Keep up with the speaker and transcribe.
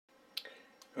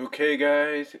Okay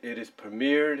guys, it is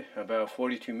premiered about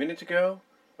 42 minutes ago.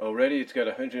 Already it's got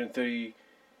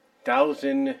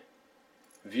 130,000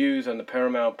 views on the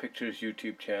Paramount Pictures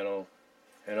YouTube channel.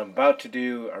 And I'm about to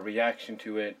do a reaction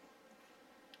to it.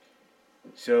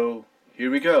 So, here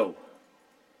we go.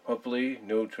 Hopefully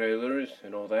no trailers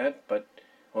and all that, but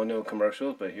no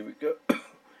commercials, but here we go.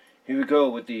 Here we go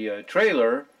with the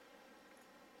trailer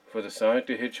for the Sonic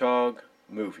the Hedgehog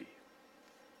movie.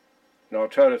 And I'll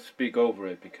try to speak over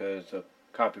it because of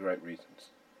copyright reasons.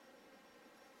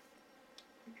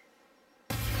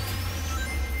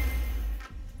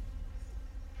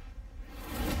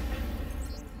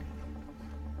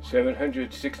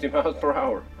 $760 miles per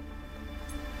hour.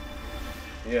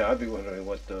 Yeah, I'd be wondering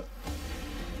what the...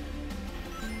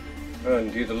 Oh,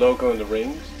 and do the logo and the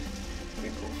rings.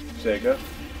 Pretty cool. Sega.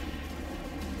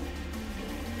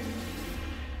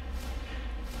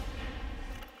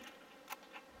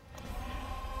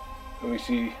 And we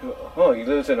see, oh, he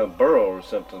lives in a burrow or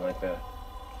something like that.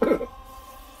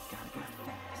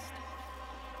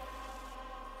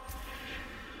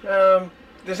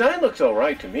 Design looks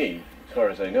alright to me, as far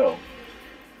as I know.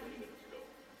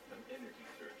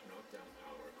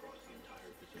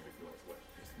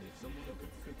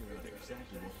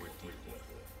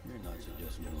 You're not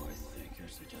suggesting what I think, you're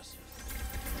suggesting.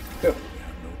 We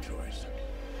have no choice.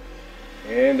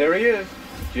 And there he is,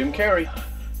 Jim Carrey.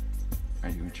 Are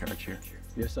you in charge here?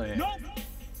 Yes, I am. No!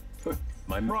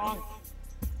 I'm Wrong.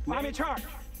 I'm in charge.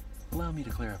 Allow me to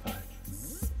clarify.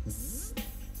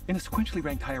 In a sequentially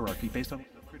ranked hierarchy based on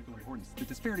critical importance, the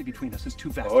disparity between us is too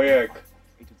vast. Oh yeah,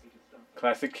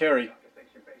 classic Carrey.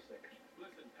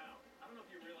 Listen, pal. I don't know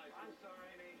if you realize. I'm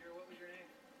sorry, Major. What was your name?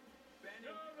 Ben.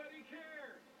 Nobody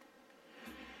cares.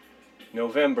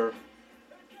 November.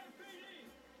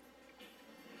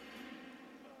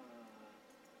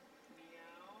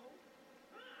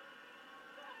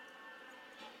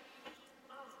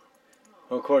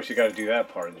 Of course, you got to do that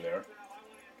part in there.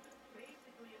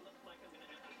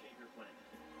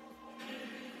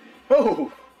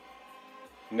 Oh,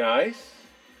 nice,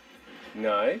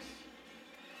 nice.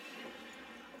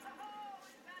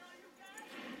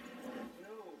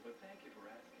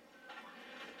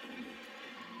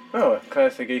 Oh, a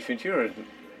classic Ace Ventura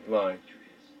line.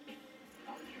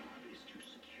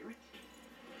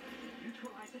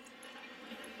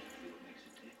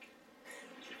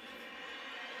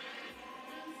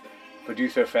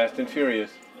 Producer Fast and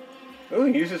Furious. Oh,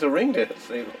 he uses a ring to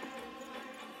save him.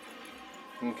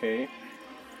 Okay.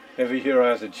 Every hero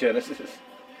has a genesis.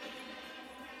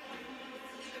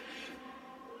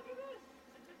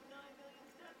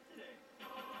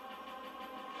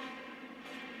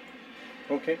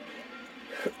 Okay.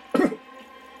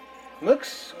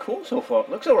 Looks cool so far.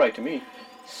 Looks alright to me.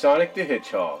 Sonic the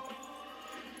Hedgehog.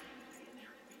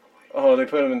 Oh, they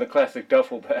put him in the classic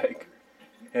duffel bag.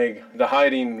 Hey, the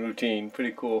hiding routine.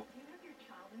 Pretty cool.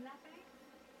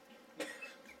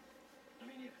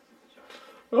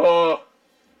 Oh.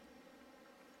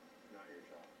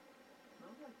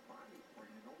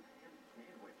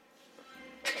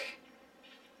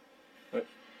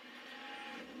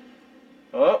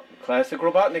 Oh, classic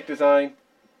Robotnik design.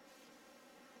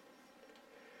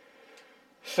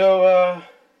 So,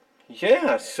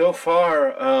 yeah, so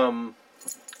far,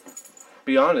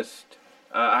 be honest,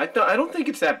 I don't think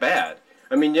it's that bad.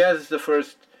 I mean, yeah, this is the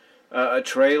first a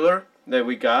trailer that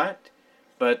we got,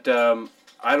 but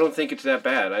I don't think it's that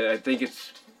bad. I think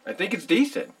it's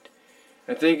decent.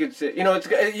 I think it's, you know,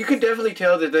 you can definitely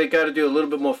tell that they got to do a little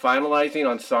bit more finalizing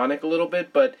on Sonic a little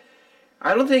bit, but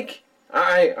I don't think,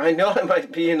 I know I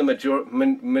might be in the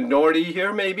minority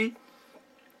here maybe,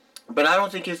 but I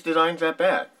don't think his design's that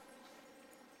bad.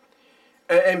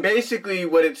 And basically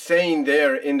what it's saying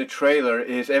there in the trailer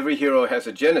is every hero has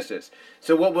a genesis.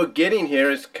 So what we're getting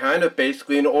here is kind of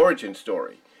basically an origin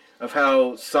story of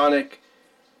how Sonic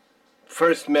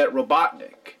first met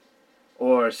Robotnik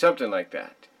or something like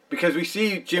that. Because we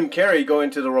see Jim Carrey go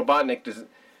into the Robotnik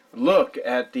look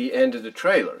at the end of the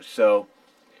trailer. So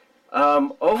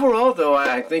overall though,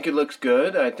 I think it looks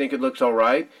good. I think it looks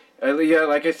alright. Yeah,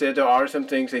 like I said, there are some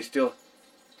things they still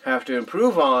have to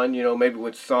improve on, you know, maybe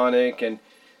with Sonic and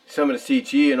some of the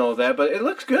CG and all that, but it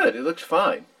looks good. It looks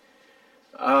fine.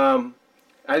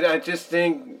 I just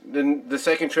think the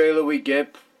second trailer we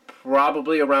get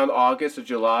probably around August or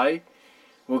July,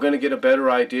 we're going to get a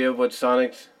better idea of what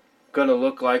Sonic's going to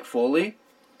look like fully.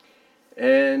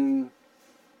 And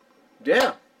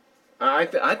yeah, I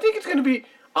think it's going to be,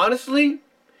 honestly,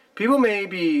 people may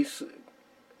be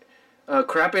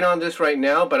crapping on this right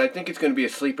now, but I think it's going to be a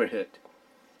sleeper hit.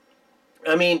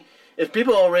 I mean, if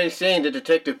people are already saying that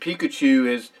Detective Pikachu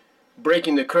is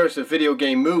breaking the curse of video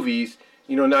game movies,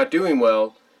 you know, not doing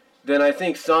well, then I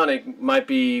think Sonic might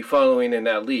be following in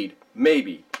that lead.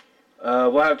 Maybe.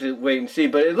 We'll have to wait and see.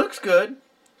 But it looks good.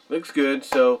 Looks good.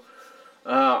 So,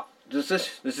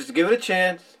 let's give it a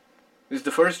chance. This is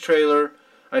the first trailer.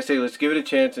 I say let's give it a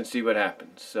chance and see what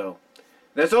happens. So,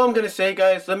 that's all I'm going to say,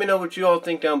 guys. Let me know what you all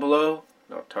think down below.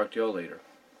 And I'll talk to you all later.